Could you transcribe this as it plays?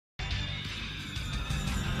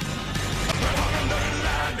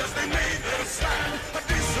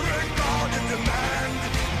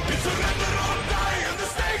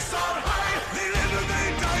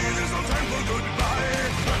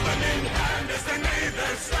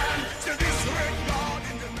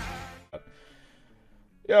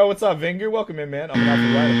Yo, what's up, Vingu? Welcome in, man. I'm about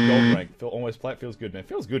to ride a gold rank. Almost plat. Feels good, man.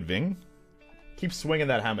 Feels good, Ving. Keep swinging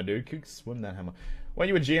that hammer, dude. Keep swinging that hammer. When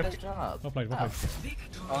you a GM? Good job. Well played, well played.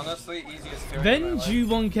 Honestly, easiest theory. Venjew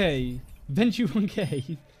 1k. Venjew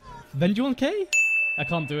 1k. Venjew 1k? I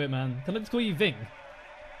can't do it, man. Can I just call you Ving?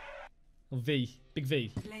 Or V. Big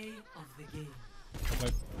V. Play of the game. Well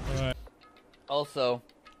played. Alright. Also,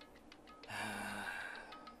 Hang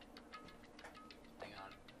on.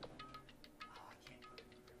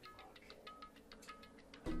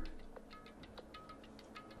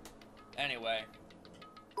 anyway.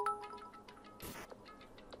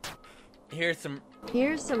 Here's some.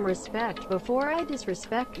 Here's some respect before I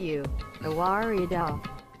disrespect you. Awarida.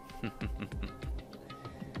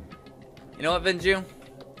 You know what, Venjew?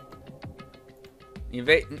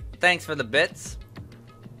 Thanks for the bits.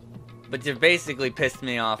 But you've basically pissed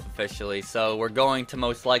me off officially, so we're going to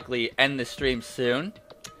most likely end the stream soon.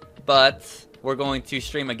 But we're going to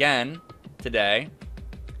stream again today.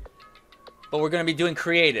 But we're going to be doing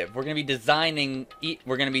creative. We're going to be designing.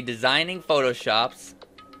 We're going to be designing Photoshops,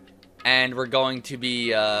 and we're going to be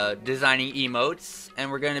designing emotes,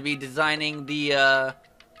 and we're going to be designing the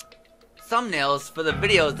thumbnails for the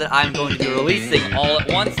videos that I'm going to be releasing all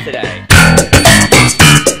at once today.